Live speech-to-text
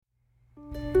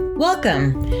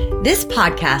Welcome. This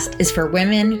podcast is for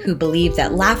women who believe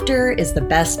that laughter is the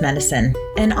best medicine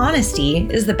and honesty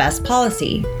is the best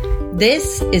policy.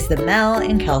 This is the Mel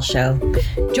and Kel Show.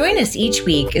 Join us each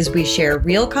week as we share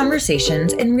real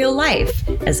conversations in real life,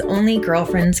 as only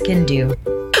girlfriends can do.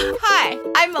 Hi,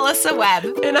 I'm Melissa Webb.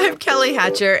 And I'm Kelly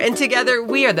Hatcher, and together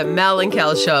we are the Mel and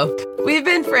Kel Show. We've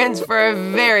been friends for a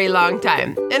very long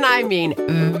time, and I mean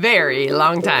very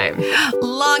long time.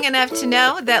 Long enough to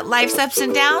know that life's ups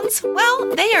and downs,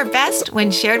 well, they are best when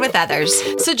shared with others.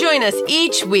 So join us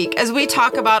each week as we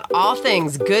talk about all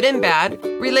things good and bad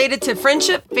related to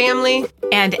friendship, family,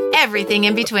 and everything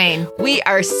in between. We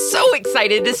are so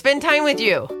excited to spend time with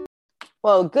you.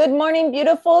 Well, good morning,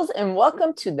 beautifuls, and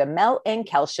welcome to the Mel and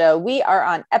Kel Show. We are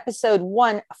on episode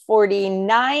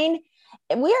 149,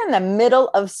 and we are in the middle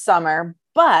of summer,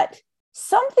 but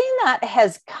something that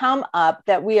has come up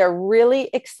that we are really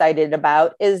excited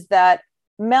about is that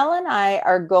Mel and I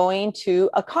are going to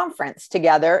a conference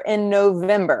together in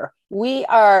November. We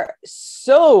are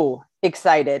so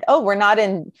excited. Oh, we're not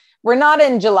in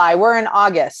July, we're in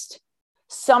August.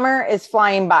 Summer is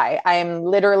flying by. I am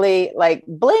literally like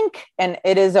blink and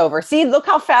it is over. See, look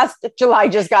how fast July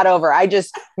just got over. I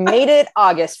just made it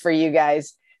August for you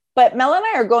guys. But Mel and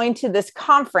I are going to this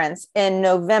conference in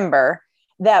November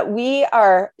that we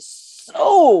are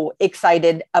so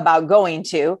excited about going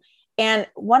to. And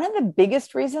one of the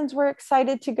biggest reasons we're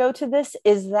excited to go to this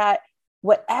is that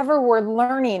whatever we're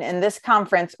learning in this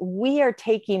conference, we are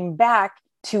taking back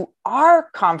to our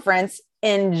conference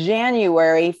in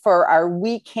January for our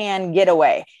We Can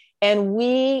Getaway. And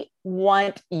we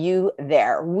want you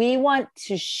there. We want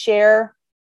to share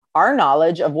our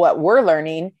knowledge of what we're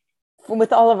learning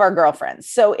with all of our girlfriends.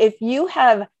 So if you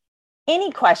have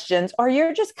any questions or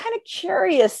you're just kind of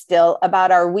curious still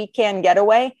about our We Can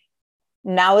Getaway,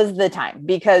 now is the time,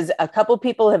 because a couple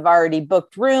people have already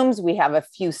booked rooms. We have a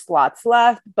few slots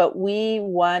left, but we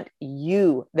want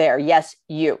you there. Yes,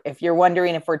 you. If you're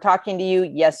wondering if we're talking to you,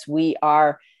 yes, we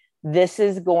are. This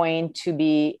is going to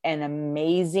be an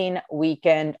amazing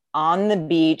weekend on the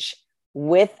beach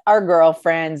with our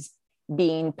girlfriends,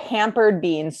 being pampered,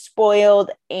 being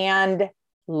spoiled, and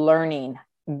learning,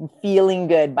 feeling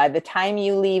good. By the time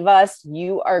you leave us,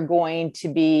 you are going to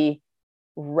be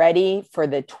ready for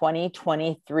the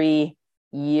 2023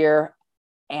 year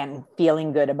and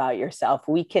feeling good about yourself.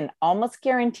 We can almost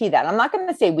guarantee that. I'm not going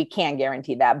to say we can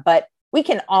guarantee that, but we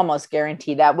can almost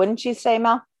guarantee that. Wouldn't you say,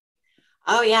 Mel?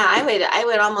 Oh yeah, I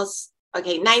would almost,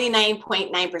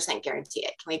 99.9% guarantee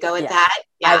it. Can we go with that?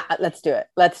 Yeah. Let's do it.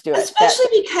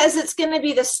 Especially because it's going to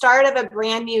be the start of a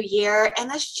brand new year. And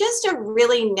that's just a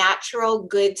really natural,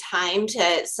 good time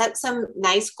to set some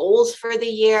nice goals for the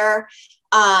year.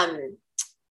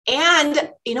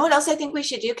 And you know what else I think we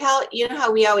should do, Cal? You know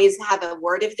how we always have a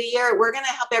word of the year? We're going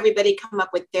to help everybody come up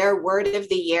with their word of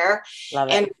the year. Love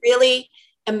it. And really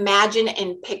imagine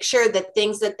and picture the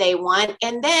things that they want.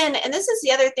 And then, and this is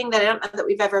the other thing that I don't know that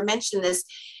we've ever mentioned this,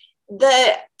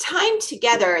 the time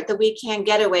together, the We Can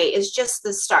Getaway is just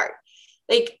the start.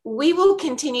 Like, we will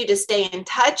continue to stay in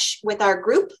touch with our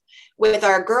group, with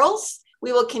our girls.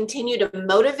 We will continue to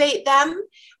motivate them,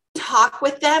 talk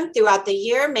with them throughout the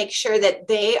year, make sure that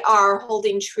they are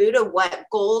holding true to what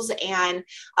goals and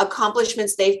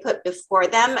accomplishments they've put before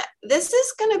them. This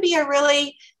is going to be a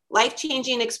really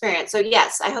life-changing experience. So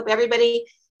yes, I hope everybody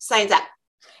signs up.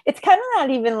 It's kind of not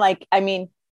even like,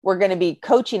 we're going to be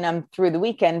coaching them through the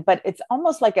weekend, but it's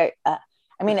almost like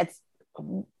it's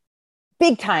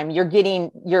big time. You're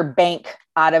getting your bank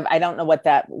out of, I don't know what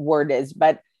that word is,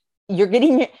 but you're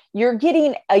getting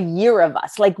a year of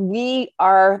us. Like, we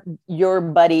are your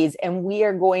buddies, and we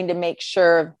are going to make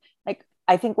sure, like,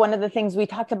 I think one of the things we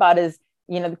talked about is,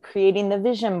 creating the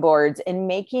vision boards and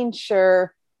making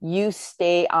sure you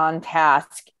stay on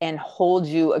task and hold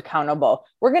you accountable.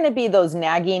 We're going to be those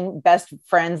nagging best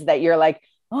friends that you're like,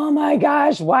 oh my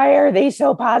gosh, why are they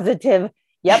so positive?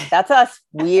 Yep, that's us.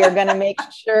 We are going to make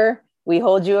sure we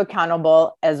hold you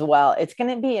accountable as well. It's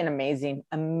going to be an amazing,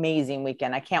 amazing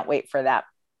weekend. I can't wait for that.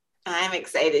 I'm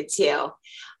excited too.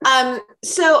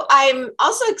 So I'm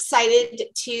also excited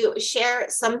to share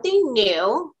something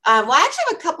new. I actually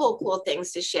have a couple of cool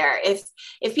things to share.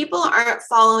 If people aren't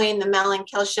following the Mel and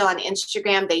Kel Show on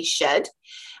Instagram, they should.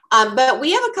 But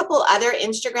we have a couple other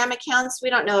Instagram accounts. We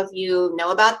don't know if you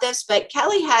know about this, but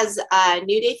Kelly has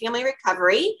New Day Family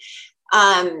Recovery.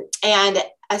 And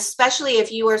especially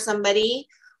if you are somebody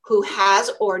who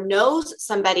has or knows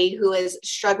somebody who is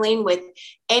struggling with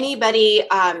anybody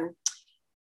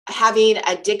having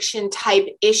addiction type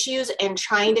issues and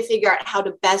trying to figure out how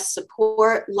to best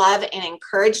support, love, and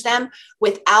encourage them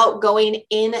without going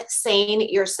insane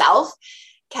yourself.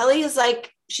 Kelly is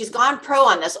like, she's gone pro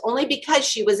on this only because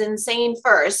she was insane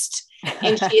first.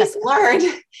 And she has learned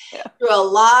through a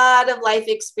lot of life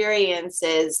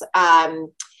experiences,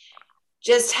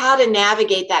 just how to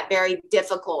navigate that very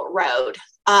difficult road.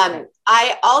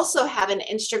 I also have an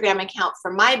Instagram account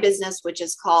for my business, which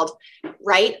is called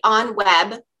Right On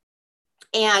Web.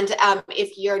 And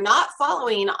if you're not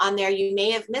following on there, you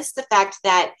may have missed the fact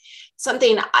that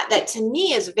something that to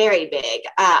me is very big.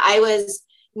 I was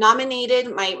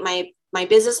nominated, my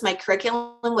business, my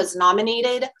curriculum was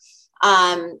nominated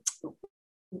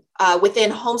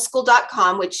within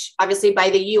homeschool.com, which obviously by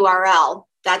the URL,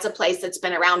 that's a place that's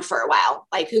been around for a while.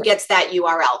 Like, who gets that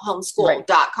URL?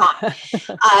 Homeschool.com.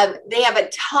 Right. They have a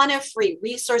ton of free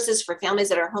resources for families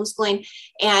that are homeschooling.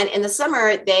 And in the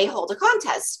summer, they hold a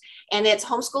contest. And it's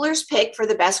homeschoolers pick for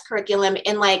the best curriculum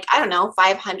in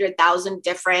 500,000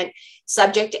 different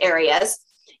subject areas.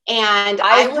 And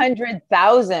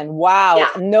 500,000. Wow. Yeah.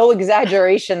 No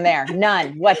exaggeration there.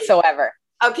 None whatsoever.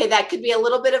 Okay. That could be a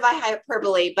little bit of a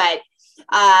hyperbole, but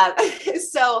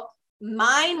so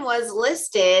mine was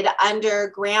listed under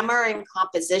grammar and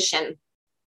composition.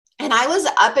 And I was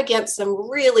up against some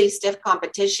really stiff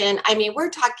competition. I mean,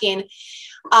 we're talking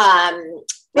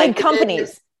big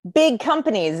companies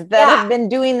that have been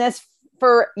doing this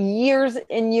for years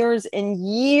and years and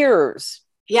years.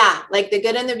 Yeah, like The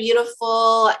Good and the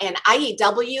Beautiful and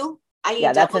IEW.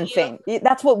 Yeah, that's insane.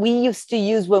 That's what we used to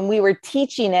use when we were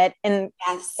teaching it in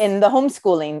the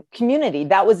homeschooling community.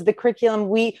 That was the curriculum.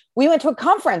 We went to a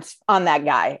conference on that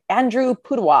guy, Andrew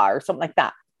Pudewa or something like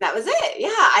that. That was it. Yeah,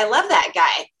 I love that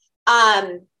guy.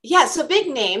 So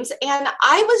big names. And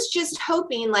I was just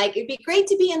hoping it'd be great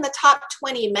to be in the top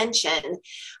 20 mention.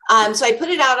 So I put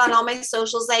it out on all my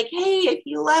socials like, hey, if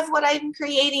you love what I'm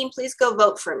creating, please go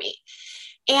vote for me.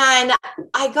 And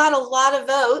I got a lot of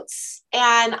votes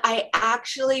and I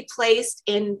actually placed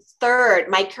in third.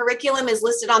 My curriculum is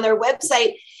listed on their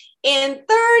website in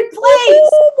third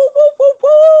place.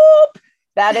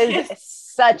 That is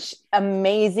such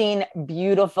amazing,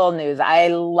 beautiful news. I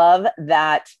love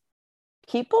that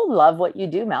people love what you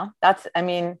do, Mel.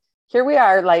 Here we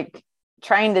are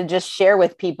trying to just share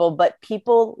with people, but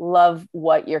people love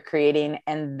what you're creating.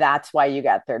 And that's why you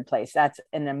got third place. That's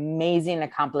an amazing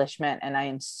accomplishment. And I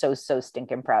am so, so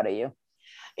stinking proud of you.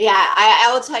 Yeah,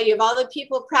 I will tell you, of all the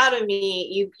people proud of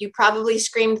me, you probably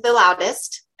screamed the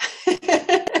loudest.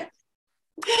 I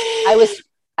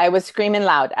was screaming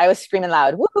loud.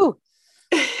 Woohoo.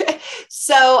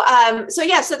 So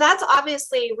that's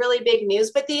obviously really big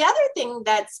news. But the other thing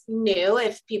that's new,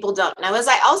 if people don't know, is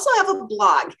I also have a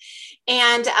blog.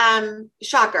 And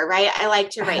shocker, right? I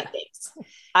like to write things.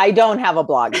 I don't have a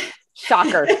blog.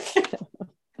 Shocker.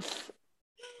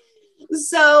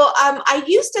 So I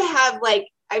used to have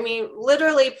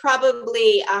literally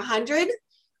probably 100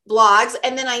 blogs.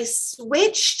 And then I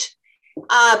switched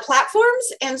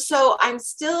platforms. And so I'm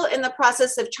still in the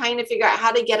process of trying to figure out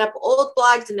how to get up old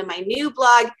blogs into my new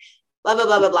blog, blah, blah,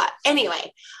 blah, blah, blah.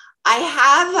 Anyway, I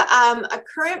have a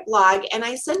current blog and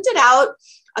I sent it out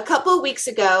a couple of weeks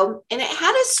ago and it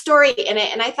had a story in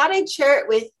it. And I thought I'd share it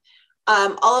with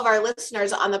all of our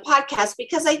listeners on the podcast,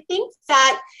 because I think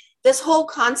that this whole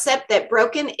concept that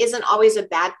broken isn't always a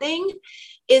bad thing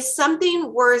is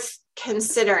something worth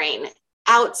considering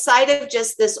outside of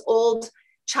just this old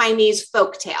Chinese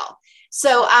folktale.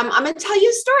 So I'm going to tell you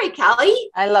a story,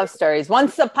 Callie. I love stories.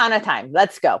 Once upon a time.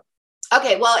 Let's go.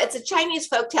 Okay. Well, it's a Chinese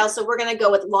folktale, so we're going to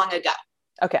go with long ago.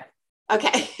 Okay.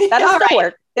 That'll still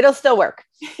work. It'll still work.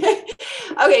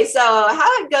 Okay. So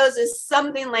how it goes is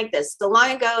something like this. So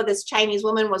long ago, this Chinese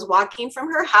woman was walking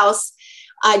from her house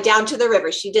down to the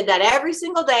river. She did that every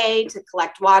single day to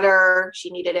collect water.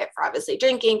 She needed it for obviously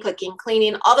drinking, cooking,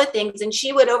 cleaning, all the things. And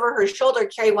she would over her shoulder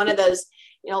carry one of those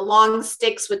long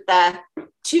sticks with the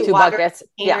two water buckets.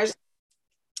 Containers.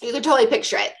 Yeah. You could totally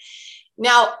picture it.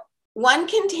 Now, one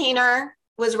container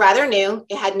was rather new.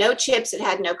 It had no chips. It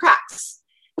had no cracks.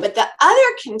 But the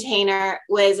other container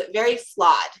was very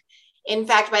flawed. In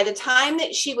fact, by the time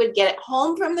that she would get it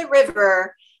home from the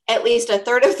river, at least a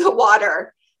third of the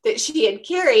water that she had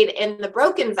carried in the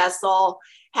broken vessel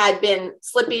had been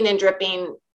slipping and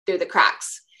dripping through the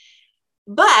cracks.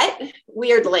 But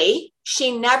weirdly,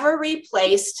 she never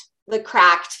replaced the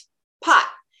cracked pot.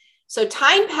 So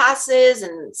time passes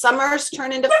and summers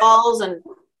turn into falls and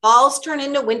falls turn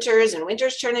into winters and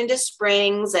winters turn into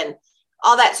springs and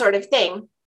all that sort of thing.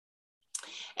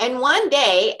 And one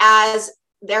day, as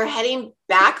they're heading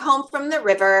back home from the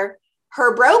river,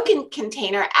 her broken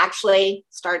container actually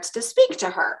starts to speak to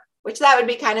her, which that would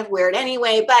be kind of weird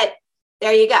anyway, but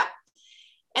there you go.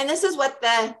 And this is what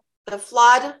the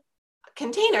flawed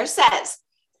container says.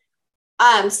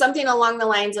 something along the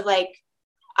lines of like,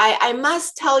 I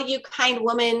must tell you, kind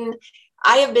woman,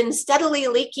 I have been steadily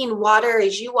leaking water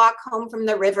as you walk home from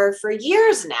the river for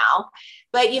years now,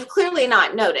 but you've clearly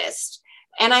not noticed.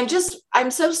 And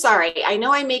I'm so sorry. I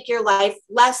know I make your life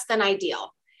less than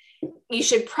ideal. You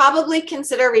should probably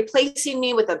consider replacing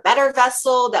me with a better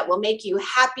vessel that will make you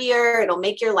happier. It'll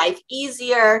make your life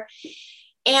easier.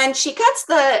 And she cuts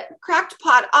the cracked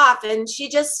pot off and she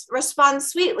just responds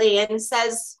sweetly and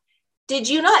says, did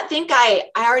you not think I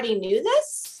already knew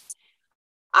this?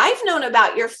 I've known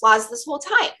about your flaws this whole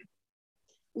time.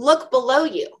 Look below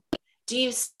you. Do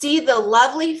you see the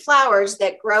lovely flowers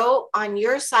that grow on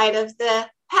your side of the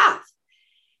path?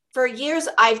 For years,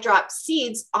 I've dropped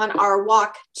seeds on our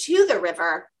walk to the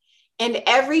river, and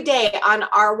every day on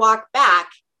our walk back,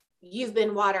 you've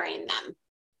been watering them.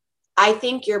 I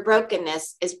think your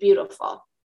brokenness is beautiful.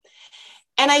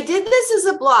 And I did this as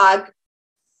a blog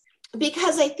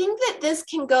because I think that this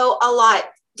can go a lot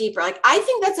deeper. Like, I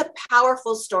think that's a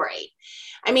powerful story.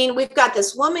 I mean, we've got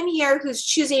this woman here who's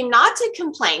choosing not to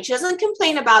complain. She doesn't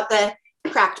complain about the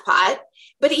cracked pot,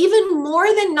 but even more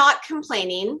than not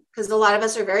complaining, because a lot of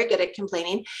us are very good at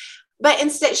complaining, but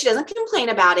instead she doesn't complain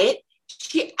about it.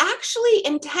 She actually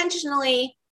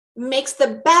intentionally makes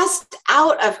the best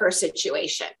out of her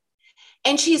situation.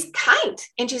 And she's kind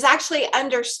and she's actually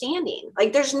understanding.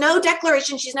 Like, there's no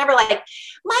declaration. She's never like,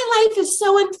 my life is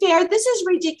so unfair. This is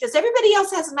ridiculous. Everybody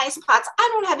else has nice pots. I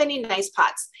don't have any nice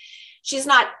pots. She's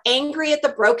not angry at the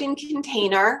broken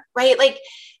container, right? Like,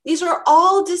 these are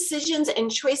all decisions and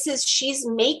choices she's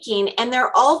making. And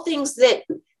they're all things that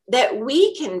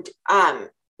we can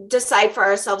decide for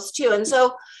ourselves too. And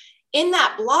so in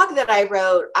that blog that I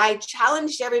wrote, I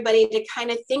challenged everybody to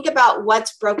kind of think about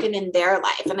what's broken in their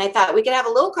life. And I thought we could have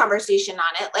a little conversation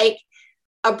on it, like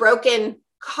a broken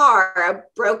car, a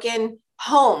broken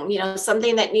home,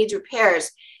 something that needs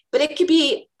repairs. But it could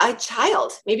be a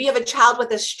child. Maybe you have a child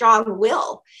with a strong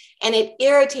will and it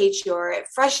irritates you or it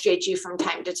frustrates you from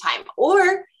time to time,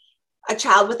 or a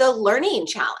child with a learning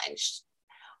challenge,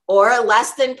 or a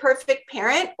less than perfect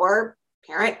parent or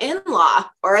parent-in-law,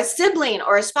 or a sibling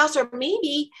or a spouse, or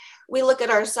maybe we look at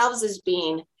ourselves as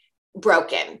being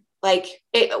broken,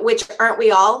 which aren't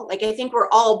we all? Like, I think we're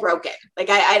all broken. Like,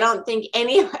 I don't think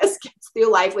any of us gets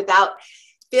through life without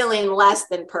feeling less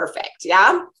than perfect.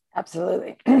 Yeah.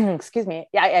 Absolutely. Excuse me.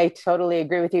 Yeah, I totally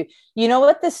agree with you. You know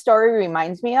what this story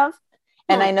reminds me of?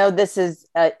 And I know this is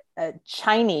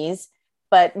Chinese,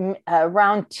 but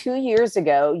around 2 years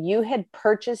ago, you had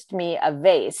purchased me a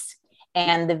vase,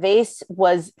 and the vase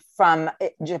was from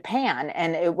Japan,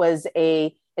 and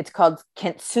it's called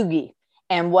kintsugi.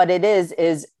 And what it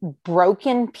is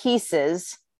broken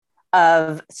pieces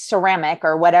of ceramic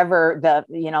or whatever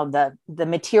the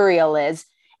material is.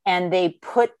 And they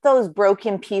put those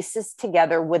broken pieces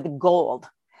together with gold.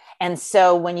 And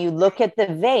so when you look at the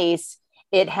vase,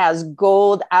 it has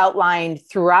gold outlined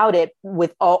throughout it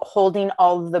with holding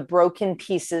all of the broken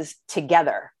pieces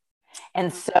together.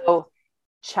 And so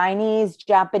Chinese,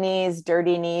 Japanese,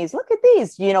 dirty knees, look at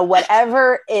these,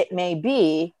 whatever it may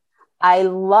be. I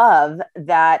love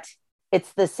that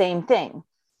it's the same thing.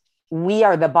 We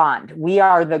are the bond. We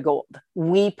are the gold.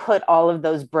 We put all of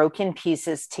those broken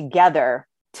pieces together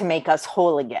to make us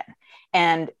whole again.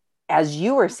 And as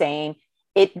you were saying,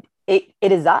 it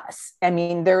is us. I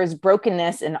mean, there is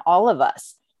brokenness in all of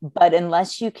us, but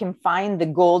unless you can find the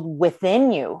gold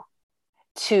within you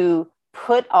to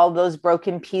put all those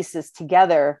broken pieces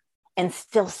together and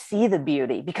still see the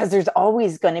beauty, because there's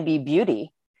always going to be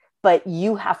beauty, but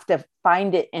you have to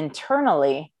find it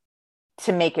internally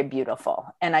to make it beautiful.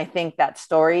 And I think that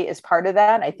story is part of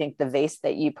that. I think the vase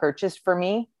that you purchased for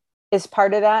me is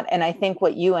part of that. And I think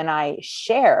what you and I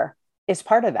share is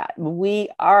part of that. We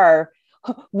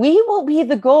will be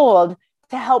the gold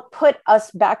to help put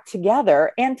us back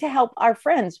together and to help our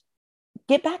friends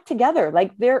get back together.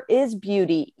 Like, there is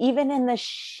beauty, even in the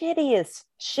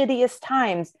shittiest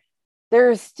times, there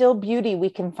is still beauty we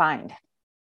can find.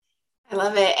 I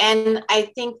love it. And I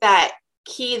think that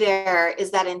key there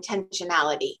is that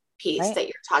intentionality piece, right, that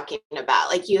you're talking about.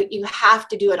 Like, you have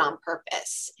to do it on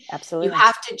purpose. Absolutely. You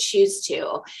have to choose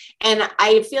to. And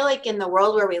I feel like in the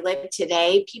world where we live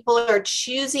today, people are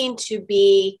choosing to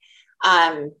be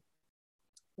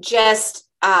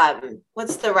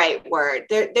what's the right word?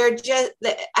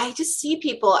 I just see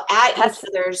people at each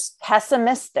other's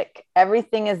pessimistic.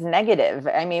 Everything is negative.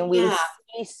 I mean, we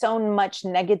see so much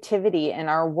negativity in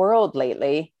our world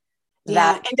lately.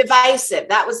 And divisive.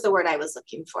 That was the word I was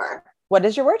looking for. What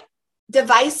is your word?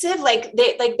 Divisive.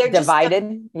 They're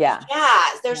divided.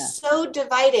 They're so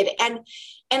divided. And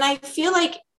I feel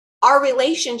like our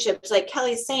relationships, like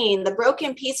Kelly's saying, the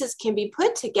broken pieces can be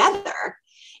put together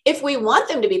if we want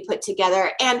them to be put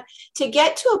together, and to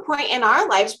get to a point in our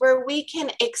lives where we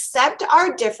can accept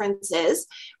our differences,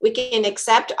 we can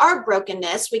accept our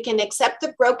brokenness, we can accept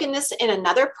the brokenness in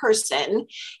another person.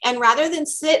 And rather than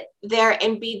sit there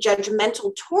and be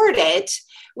judgmental toward it,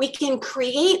 we can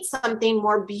create something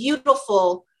more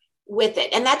beautiful with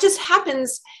it. And that just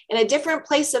happens in a different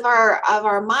place of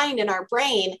our mind and our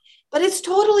brain, but it's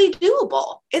totally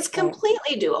doable. It's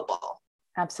completely doable.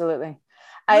 Absolutely.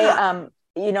 Yeah.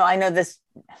 I know this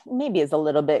maybe is a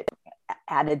little bit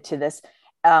added to this.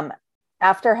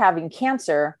 After having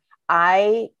cancer,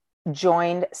 I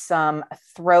joined some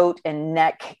throat and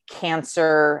neck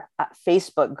cancer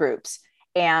Facebook groups.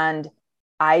 And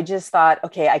I just thought,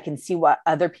 okay, I can see what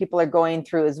other people are going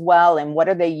through as well. And what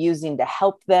are they using to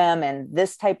help them and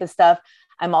this type of stuff.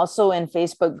 I'm also in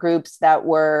Facebook groups that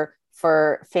were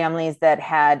for families that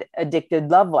had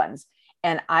addicted loved ones.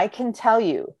 And I can tell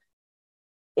you,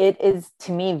 it is,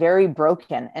 to me, very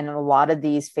broken in a lot of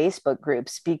these Facebook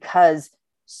groups because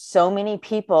so many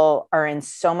people are in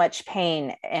so much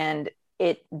pain, and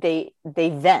they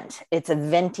vent. It's a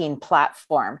venting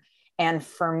platform. And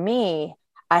for me,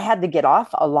 I had to get off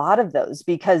a lot of those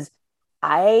because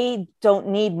I don't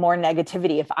need more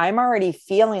negativity. If I'm already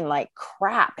feeling like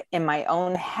crap in my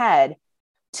own head,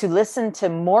 to listen to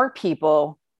more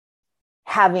people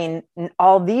having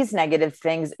all these negative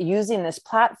things, using this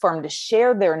platform to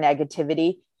share their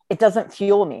negativity, it doesn't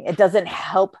fuel me. It doesn't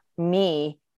help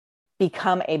me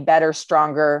become a better,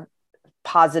 stronger,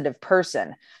 positive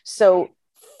person. So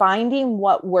finding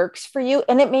what works for you,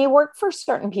 and it may work for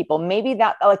certain people. Maybe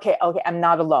that, okay, I'm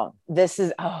not alone. This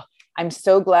is, I'm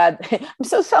so glad. I'm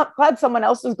so glad someone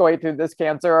else is going through this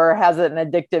cancer or has an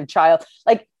addictive child.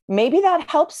 Like maybe that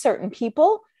helps certain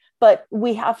people, but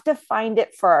we have to find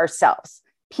it for ourselves.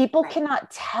 People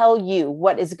cannot tell you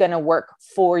what is going to work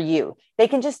for you. They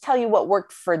can just tell you what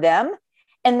worked for them.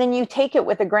 And then you take it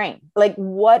with a grain. Like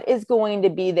what is going to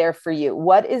be there for you?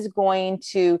 What is going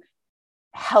to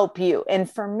help you? And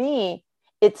for me,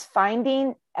 it's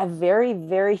finding a very,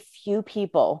 very few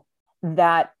people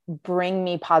that bring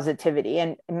me positivity.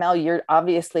 And Mel, you're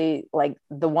obviously like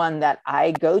the one that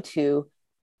I go to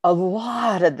a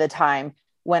lot of the time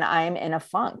when I'm in a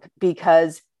funk,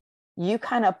 because you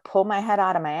kind of pull my head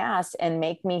out of my ass and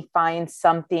make me find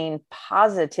something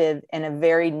positive in a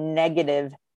very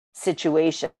negative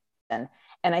situation. And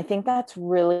I think that's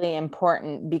really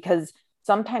important because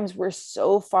sometimes we're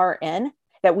so far in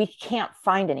that we can't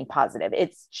find any positive.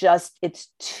 It's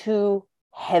too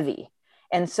heavy.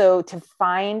 And so to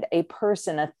find a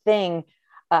person, a thing,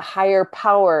 a higher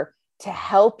power to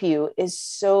help you is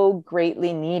so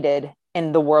greatly needed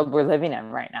in the world we're living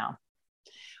in right now.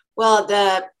 Well,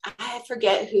 I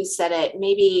forget who said it.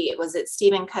 Maybe was it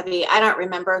Stephen Covey? I don't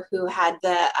remember who had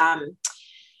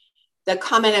the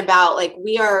comment about like,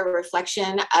 we are a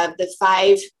reflection of the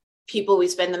 5 people we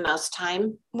spend the most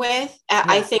time with. Yeah.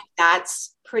 I think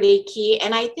that's pretty key.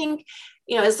 And I think,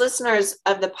 as listeners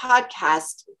of the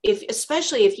podcast,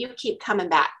 especially if you keep coming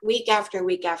back week after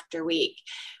week after week,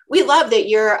 we love that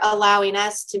you're allowing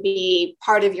us to be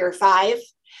part of your 5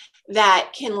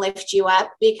 that can lift you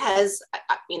up, because,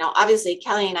 obviously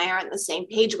Kelly and I are on the same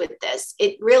page with this.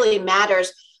 It really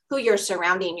matters who you're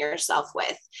surrounding yourself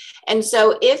with. And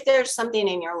so if there's something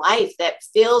in your life that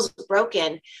feels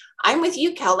broken, I'm with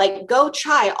you, Kel, like go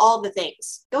try all the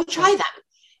things, go try them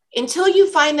until you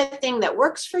find the thing that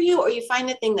works for you or you find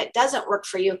the thing that doesn't work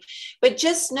for you. But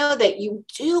just know that you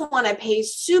do want to pay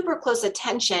super close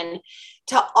attention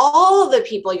to all the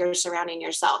people you're surrounding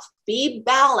yourself. Be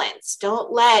balanced.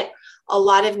 Don't let a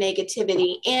lot of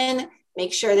negativity in.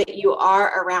 Make sure that you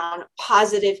are around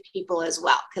positive people as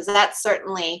well, because that's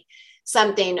certainly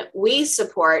something we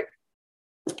support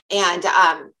and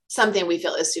something we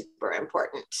feel is super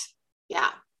important. Yeah.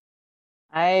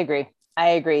 I agree.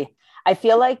 I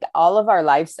feel like all of our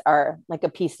lives are like a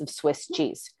piece of Swiss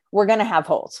cheese. We're going to have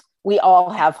holes. We all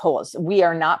have holes. We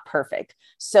are not perfect.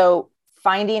 So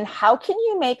finding how can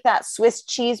you make that Swiss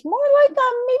cheese more like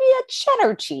maybe a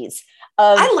cheddar cheese.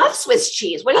 I love Swiss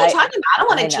cheese. What are you talking about? I don't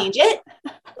want to change it.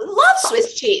 Love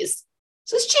Swiss cheese.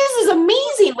 Swiss cheese is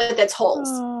amazing with its holes.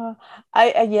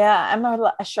 I'm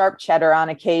a sharp cheddar on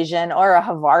occasion, or a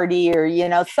Havarti,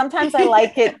 or, sometimes I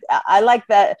like it. I like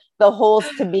that the holes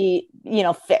to be,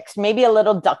 fixed, maybe a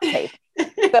little duct tape.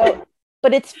 So,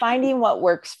 but it's finding what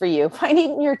works for you,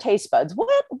 finding your taste buds.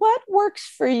 What works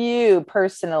for you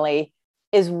personally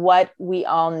is what we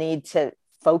all need to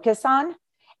focus on,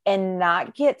 and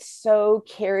not get so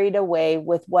carried away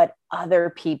with what other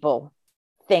people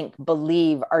think,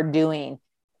 believe, are doing.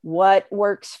 what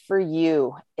works for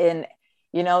you. And,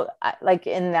 like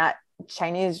in that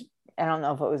Chinese, I don't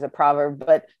know if it was a proverb,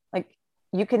 but like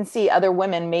you can see other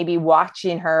women maybe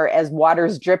watching her as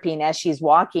water's dripping as she's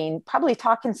walking, probably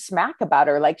talking smack about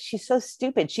her. Like, she's so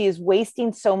stupid. She is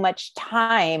wasting so much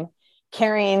time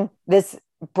carrying this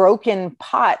broken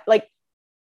pot. Like,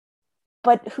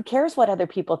 but who cares what other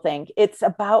people think? It's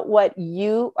about what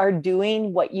you are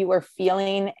doing, what you are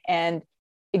feeling and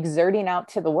exerting out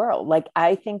to the world. Like,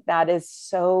 I think that is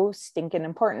so stinking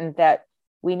important, that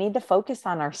we need to focus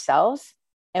on ourselves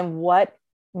and what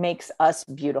makes us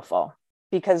beautiful,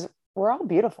 because we're all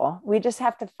beautiful. We just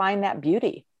have to find that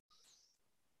beauty.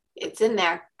 It's in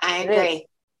there. I agree.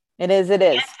 It is.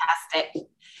 Fantastic.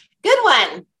 Good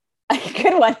one.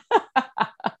 Good one.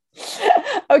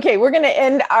 Okay, we're going to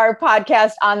end our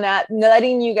podcast on that,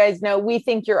 letting you guys know we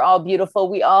think you're all beautiful.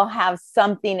 We all have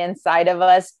something inside of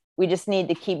us. We just need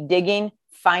to keep digging,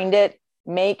 find it,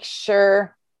 make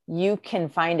sure you can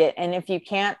find it. And if you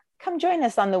can't, come join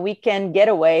us on the weekend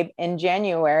getaway in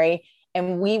January,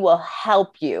 and we will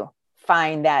help you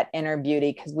find that inner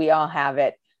beauty, because we all have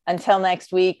it. Until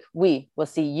next week, we will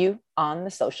see you on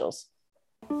the socials.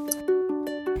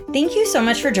 Thank you so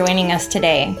much for joining us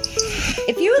today.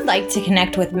 If you would like to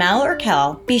connect with Mel or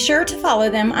Kel, be sure to follow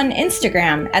them on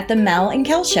Instagram at The Mel and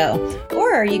Kel Show,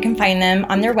 or you can find them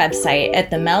on their website at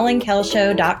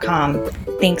themelandkelshow.com.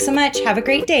 Thanks so much. Have a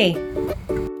great day.